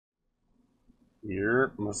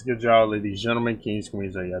Here, what's good, y'all, ladies, gentlemen, kings,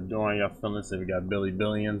 queens? How y'all doing? Y'all feeling? So we got Billy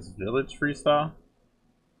Billions Village Freestyle.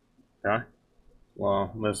 Okay.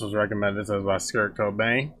 Well, this was recommended to us by Skirt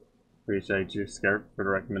Cobain. Appreciate you, Skirt, for the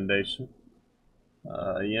recommendation.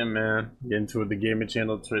 Yeah, man. Get into it. The gaming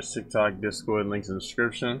channel, Twitch, TikTok, Discord, links in the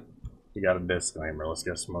description. You got a disclaimer. Let's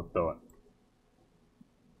get smoked through it.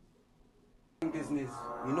 Business.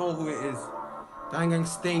 You know who it is. Gang,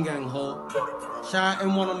 stain gang, ho. Shout out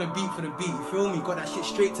M1 on the beat for the beat. You feel me? Got that shit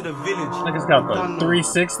straight to the village. Niggas got the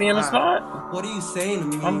 360 in the spot. What are you saying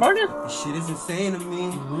to me? I'm bugging. This shit is insane to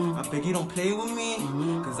me. I beg you don't play with me.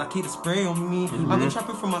 Cause I keep the spray on me. I've been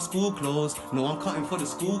trapping for my school clothes. No, I'm cutting for the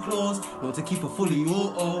school clothes. No, to keep it fully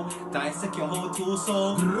auto. Dissect your whole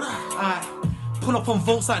torso. Alright. Pull up on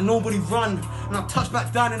votes like nobody run. And I touch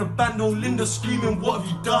back down in a band, old Linda screaming, what have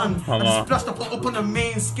you done? I just splashed up on the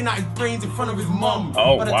main, skin out his brains in front of his mum.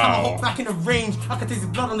 Oh, by the time I hop back in the range, I can taste the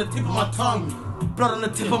blood on the tip of my tongue. Blood on the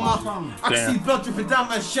tip of my tongue. I can see blood dripping down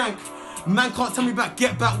my shank. Man can't tell me back,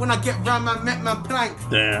 get back. When I get round, man, met man plank.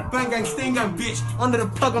 Damn. Bang gang, stain gang, bitch. Under the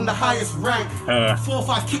plug, I'm the highest rank. 4-5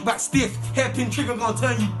 kickback stiff. Hairpin trigger gonna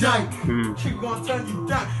turn you dank. Trigger gonna turn you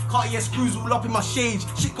dank. Cartier screws all up in my shades.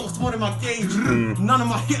 Shit goes more than my gauge. None of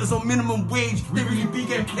my hitters on minimum wage. They really be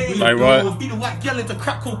getting paid. Like what? Beat the white girl into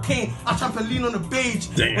crack cocaine. I trampoline on the beige.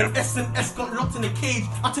 Damn. When S and S got locked in the cage,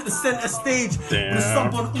 I took the center stage. Damn. With a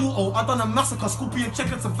sub on auto, I done a massacre. Scorpion,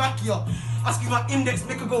 Czechoslovakia. Ask you my index,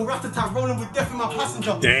 make her go rat-a-tat, rolling with death in my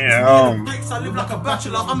passenger. Damn. Bricks, I live like a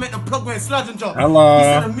bachelor. I met the plug when Slazenger. Hello. He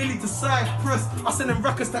sent a milli to Cyprus. I send them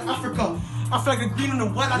records to Africa. I flag the green and the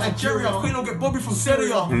white like Nigeria. Queen don't get Bobby from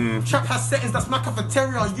Syria. Trap has settings, that's my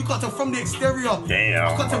cafeteria. You can't tell from the exterior. Damn.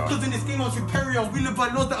 I can't tell cause in this game I'm superior. We live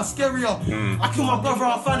by laws that are scarier. I kill my brother,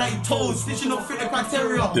 I find out he told. Snitching don't fit the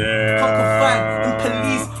criteria. Damn. Can't confide in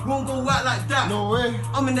police, won't go out like that. No way.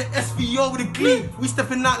 I'm in the SVO with a glee. We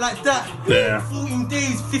stepping out like that. Damn. 14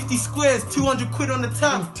 days, 50 squares, 200 quid on the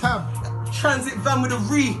tab. Transit van with a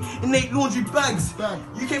innate laundry bags.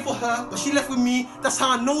 You came for her, but she left with me. That's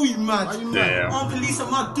how I know you mad. Damn. I'm police at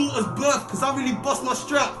my daughter's birth, cause I really bust my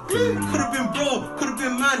strap. Could've been bro, could've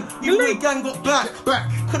been man. Even when gang got back.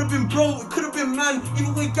 Could've been bro, could've been man.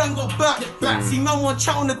 Even when gang got back. See man want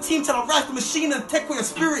chat on the team till I rise the machine and tech with your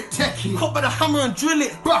spirit. Caught by the hammer and drill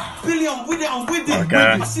it. Billy, I'm with it, I'm with it. Okay.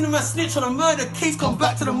 I seen a man snitch on a murder case, come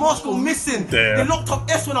back to the marsh, go missing. Damn. They locked up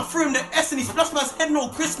S when I threw him the S and he splashed man's head, no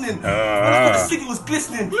christening. When I got the city was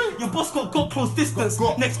glistening. Your boss got close distance.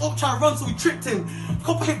 Next up try run so we tripped him.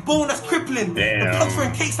 Copper hit bone that's crippling. Damn. The plug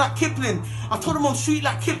throwing cakes like Kipling. I told him on street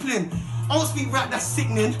like Kipling. I don't speak rap, that's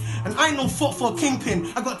sickening. And I ain't no fault for a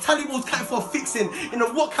kingpin. I got Taliban's counting for a fixing. In the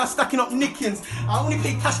workhouse stacking up nickings. I only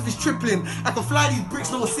pay cash if it's tripling. I can fly these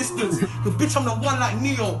bricks, no assistance. The bitch I'm the one like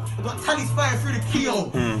Neo. I got tallies firing through the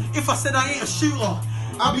keel. If I said I ain't a shooter,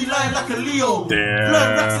 I'll be lying like a Leo. Damn.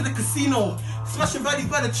 Blowing racks in the casino. Smashing baddies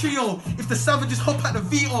by the trio. If the savages hop at the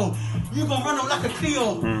Vito, you gon' run out like a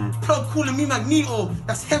Cleo. Plug calling me Magneto.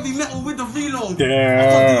 That's heavy metal with the reload. Damn. I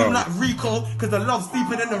can't do him like Rico, cause the love's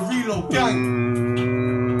deeper than the reload.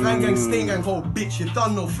 Gang. Gang, stain gang, whole bitch. You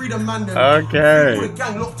done no freedom man. Okay. Put the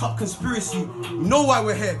gang locked up conspiracy. You know why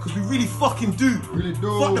we're here, cause we really fucking do.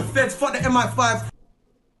 Fuck the feds, fuck the MI5.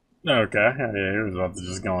 Okay. Yeah, he was about to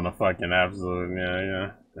just go on a fucking absolute.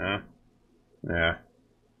 Yeah.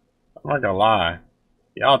 I'm not gonna lie.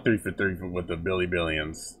 Y'all 3 for 3 with the Billy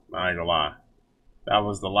Billions. I ain't gonna lie. That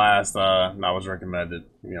was the last that was recommended,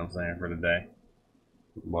 you know what I'm saying, for today.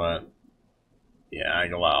 But yeah, I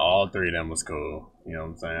ain't gonna lie, all 3 of them was cool. You know what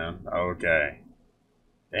I'm saying? Okay.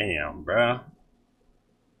 Damn, bruh.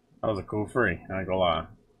 That was a cool free, I ain't gonna lie.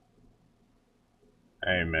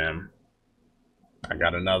 Hey man. I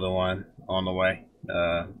got another one on the way.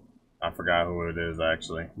 I forgot who it is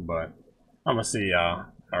actually, but I'm gonna see y'all.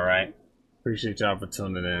 Alright, appreciate y'all for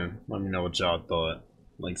tuning in. Let me know what y'all thought.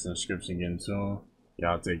 Links in the description getting soon.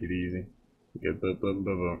 Y'all take it easy. Good.